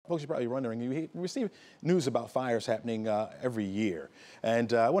folks are probably wondering, you receive news about fires happening every year.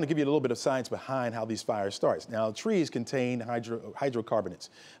 And I want to give you a little bit of science behind how these fires start. Now, trees contain hydrocarbonates,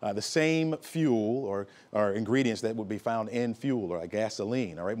 the same fuel or ingredients that would be found in fuel or like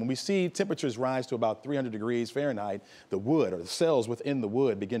gasoline. All right, when we see temperatures rise to about 300 degrees Fahrenheit, the wood or the cells within the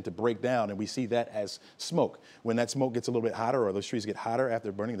wood begin to break down, and we see that as smoke. When that smoke gets a little bit hotter, or those trees get hotter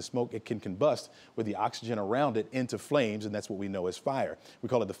after burning the smoke, it can combust with the oxygen around it into flames, and that's what we know as fire. We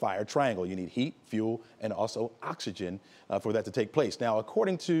call it the fire triangle. You need heat, fuel, and also oxygen for that to take place. Now,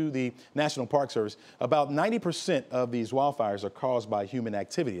 according to the National Park Service, about 90% of these wildfires are caused by human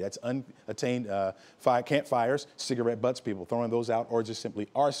activity. That's unattained campfires, cigarette butts, people throwing those out, or just simply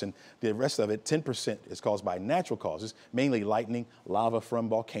arson. The rest of it, 10%, is caused by natural causes, mainly lightning, lava from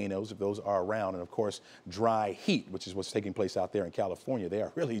volcanoes, if those are around, and of course, dry heat, which is what's taking place out there in California. They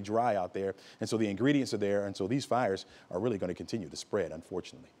are really dry out there, and so the ingredients are there, and so these fires are really going to continue to spread,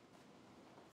 unfortunately.